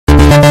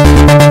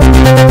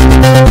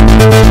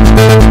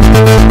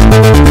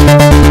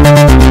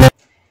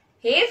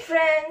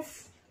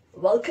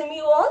welcome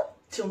you all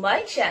to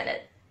my channel,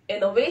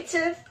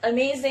 Innovative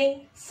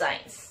Amazing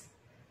Science.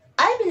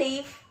 I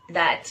believe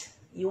that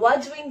you are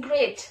doing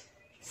great,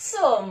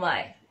 so am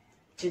I.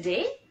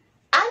 Today,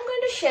 I'm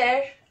going to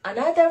share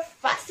another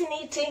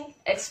fascinating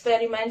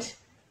experiment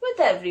with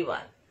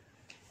everyone.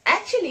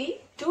 Actually,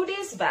 2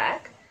 days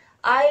back,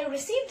 I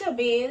received a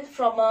mail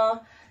from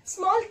a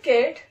small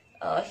kid.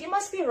 He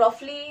must be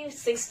roughly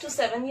 6 to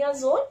 7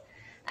 years old,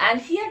 and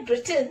he had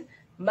written,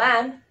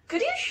 "Ma'am,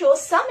 could you show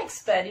some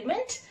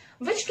experiment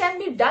which can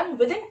be done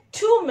within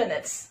 2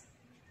 minutes?"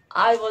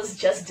 I was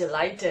just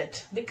delighted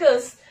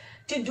because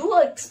to do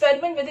an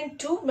experiment within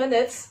 2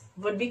 minutes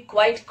would be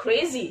quite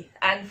crazy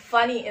and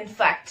funny in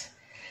fact.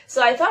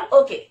 So I thought,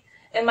 okay,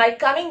 in my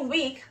coming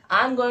week,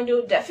 I'm going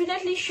to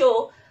definitely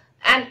show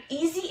an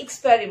easy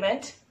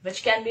experiment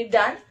which can be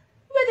done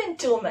within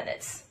 2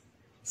 minutes.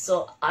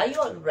 So are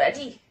you all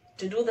ready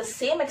to do the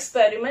same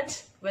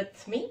experiment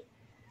with me?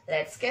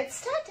 Let's get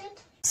started.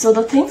 So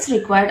the things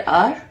required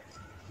are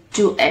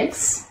 2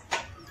 eggs,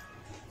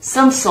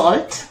 some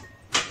salt,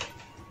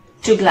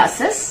 2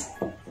 glasses,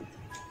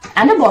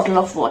 and a bottle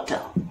of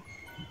water.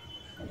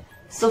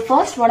 So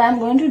first what I'm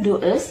going to do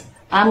is,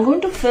 I'm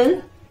going to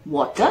fill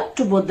water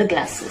to both the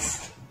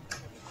glasses.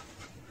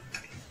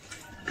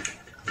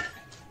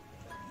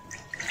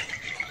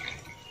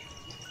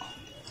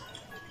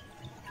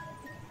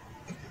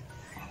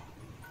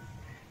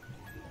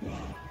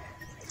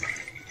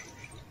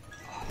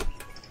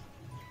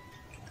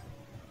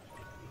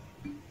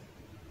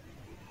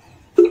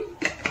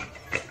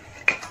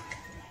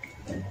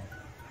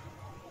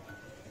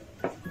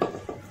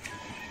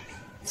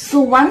 So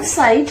one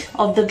side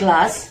of the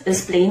glass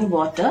is plain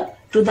water.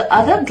 To the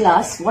other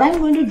glass, what I'm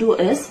going to do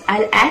is,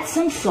 I'll add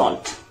some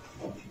salt.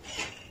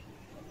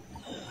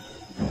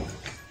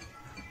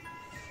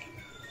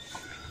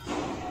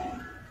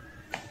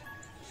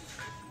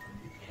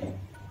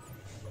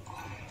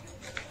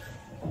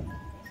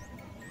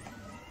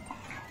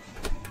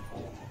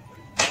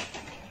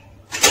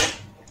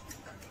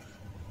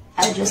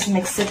 I'll just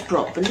mix it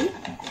properly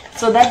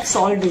so that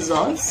salt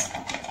dissolves.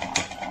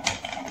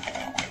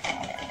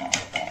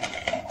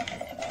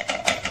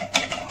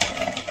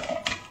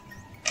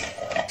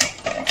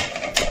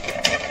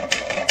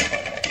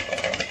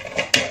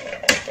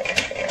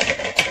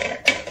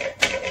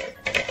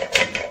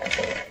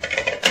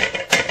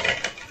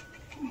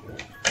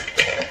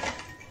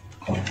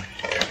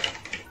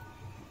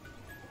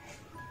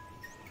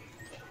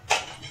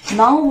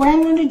 Now what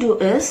I'm going to do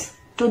is,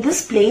 to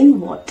this plain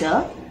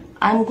water,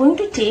 I'm going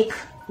to take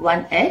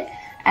one egg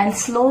and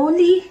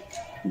slowly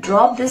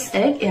drop this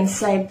egg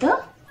inside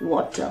the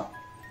water.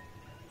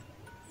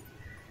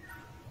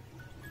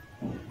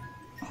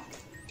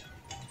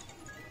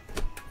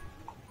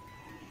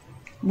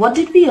 What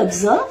did we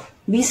observe?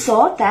 We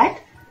saw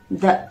that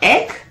the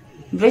egg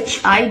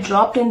which I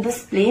dropped in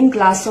this plain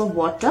glass of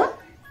water,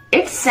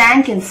 it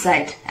sank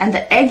inside, and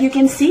the egg, you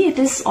can see it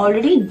is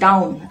already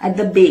down at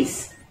the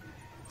base.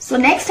 So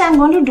next I'm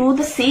going to do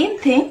the same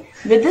thing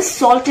with this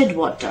salted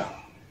water.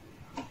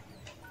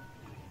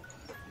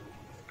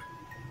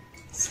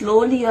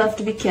 Slowly you have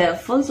to be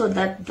careful so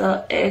that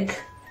the egg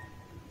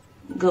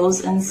goes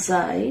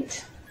inside.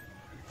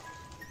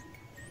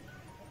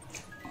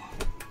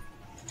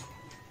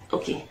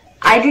 Okay,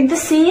 I did the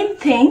same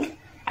thing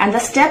and the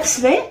steps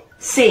were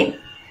same.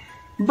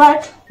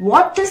 But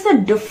what is the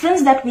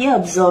difference that we are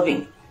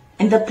observing?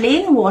 In the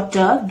plain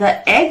water,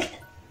 the egg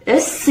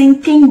is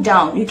sinking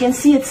down. You can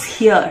see it's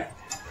here.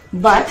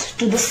 But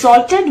to the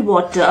salted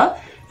water,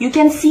 you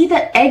can see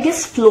the egg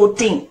is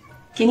floating.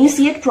 Can you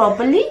see it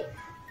properly?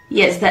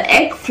 Yes, the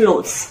egg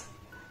floats.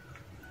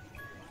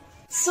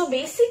 So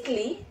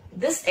basically,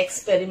 this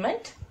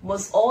experiment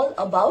was all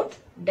about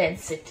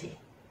density.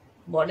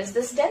 What is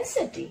this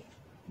density?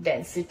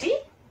 Density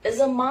is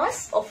a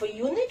mass of a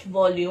unit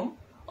volume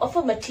of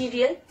a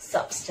material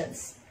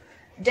substance.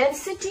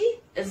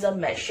 Density is a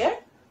measure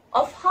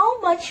of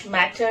how much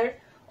matter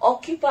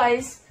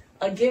occupies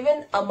a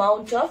given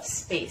amount of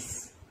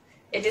space.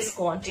 It is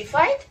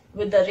quantified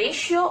with the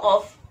ratio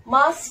of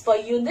mass per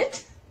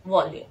unit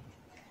volume.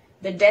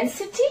 The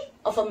density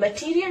of a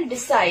material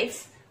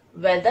decides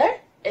whether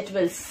it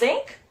will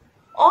sink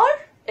or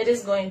it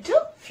is going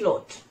to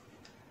float.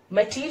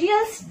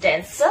 Materials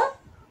denser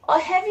or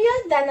heavier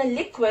than a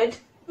liquid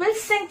will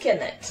sink in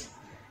it,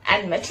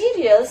 and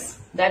materials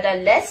that are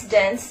less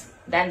dense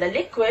than the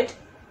liquid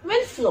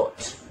will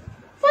float.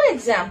 For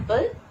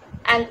example,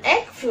 an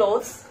egg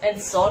floats in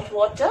salt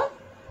water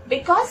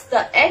because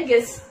the egg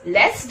is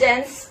less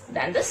dense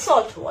than the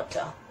salt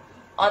water.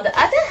 On the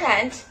other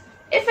hand,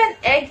 if an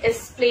egg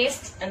is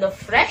placed in the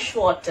fresh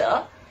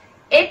water,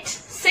 it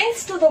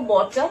sinks to the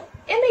bottom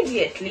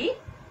immediately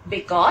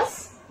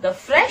because the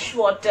fresh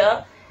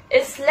water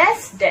is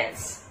less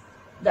dense.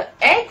 The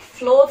egg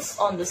floats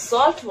on the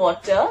salt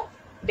water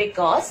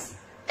because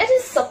it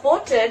is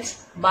supported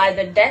by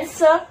the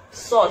denser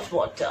salt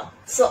water.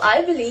 So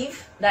I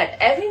believe that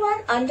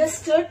everyone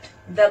understood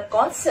the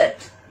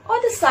concept or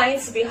the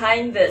science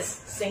behind this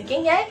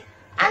sinking egg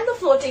and the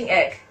floating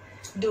egg.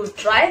 Do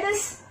try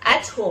this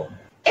at home.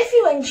 If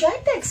you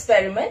enjoyed the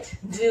experiment,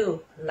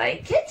 do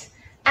like it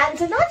and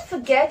do not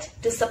forget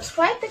to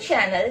subscribe the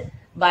channel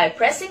by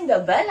pressing the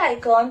bell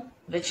icon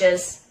which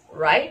is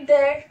right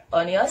there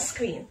on your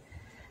screen.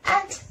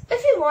 And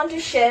if you want to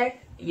share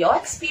your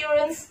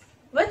experience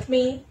with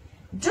me,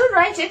 do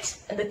write it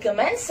in the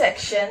comment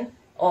section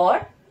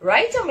or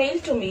write a mail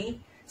to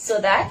me so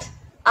that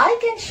I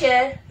can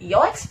share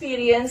your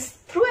experience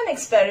through an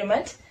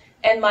experiment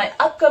in my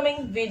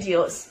upcoming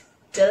videos.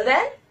 Till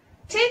then,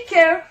 take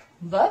care.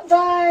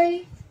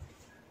 Bye-bye.